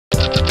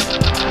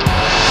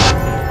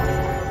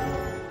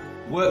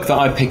Work that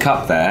I pick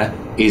up there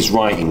is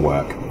writing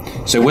work.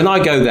 So when I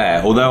go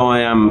there, although I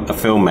am a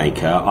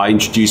filmmaker, I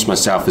introduce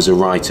myself as a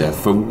writer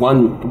for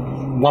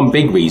one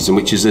big reason,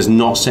 which is there's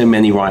not so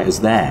many writers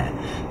there.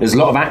 There's a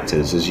lot of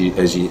actors, as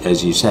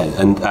you said,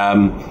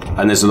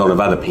 and there's a lot of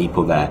other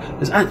people there.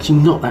 There's actually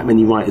not that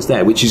many writers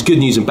there, which is good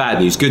news and bad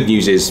news. Good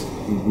news is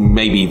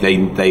maybe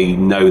they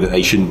know that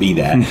they shouldn't be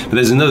there. But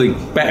there's another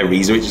better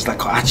reason, which is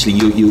like, actually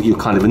you're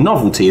kind of a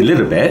novelty a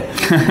little bit.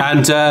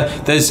 And I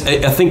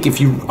think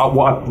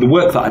the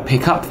work that I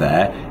pick up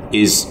there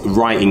is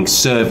writing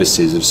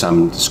services of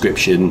some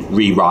description,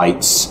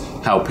 rewrites,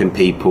 helping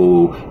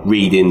people,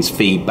 readings,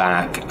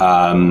 feedback.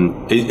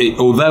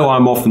 Although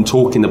I'm often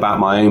talking about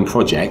my own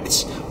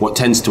projects, what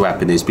tends to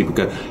happen is people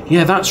go,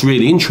 yeah, that's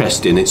really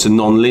interesting. It's a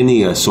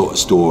non-linear sort of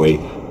story.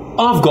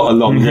 I've got a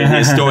long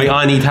linear story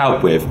I need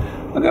help with.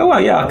 I go,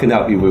 well, yeah, I can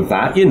help you with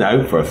that,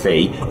 for a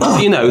fee.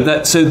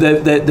 That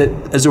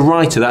as a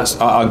writer,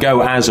 I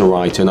go as a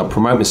writer and I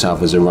promote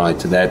myself as a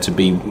writer there to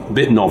be a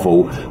bit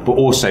novel, but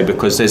also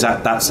because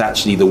that's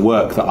actually the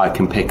work that I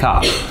can pick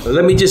up.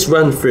 Let me just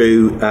run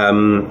through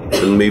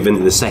and move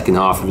into the second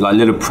half of a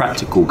little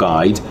practical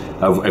guide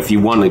of if you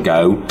want to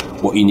go,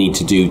 what you need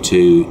to do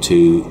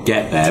to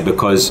get there,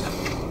 because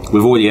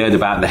we've already heard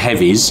about the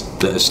heavies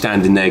that are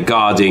standing there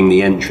guarding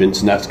the entrance,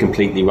 and that's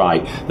completely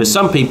right. There's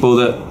some people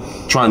that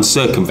try and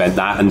circumvent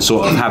that and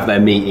sort of have their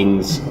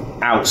meetings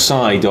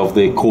outside of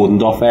the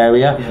cordoned off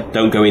area. Yeah.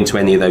 Don't go into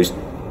any of those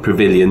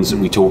pavilions that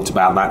we talked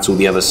about. That's all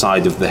the other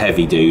side of the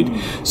heavy dude.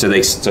 So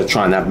they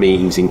try and have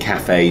meetings in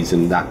cafes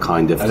and that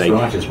kind of thing.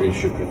 As writers, we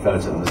should refer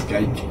to them as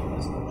gatekeepers.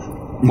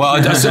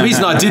 Well, that's the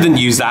reason I didn't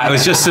use that. It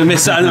was just a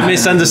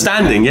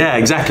misunderstanding. Yeah,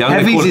 exactly.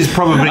 Heavies is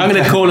probably... I'm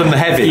going to call them the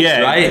heavies,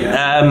 right?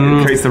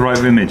 It creates the right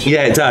image.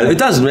 Yeah, it does. It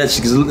doesn't,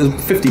 actually,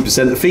 because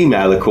 50% are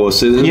female, of course,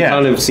 so it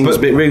kind of seems a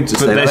bit rude to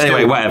say that.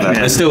 Anyway, whatever.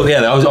 They're still,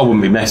 I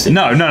wouldn't be messy.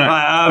 No.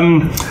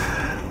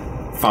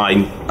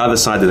 Fine. Other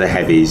side of the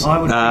heavies. I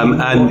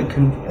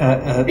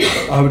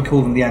would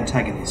call them the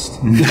antagonist.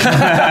 Well,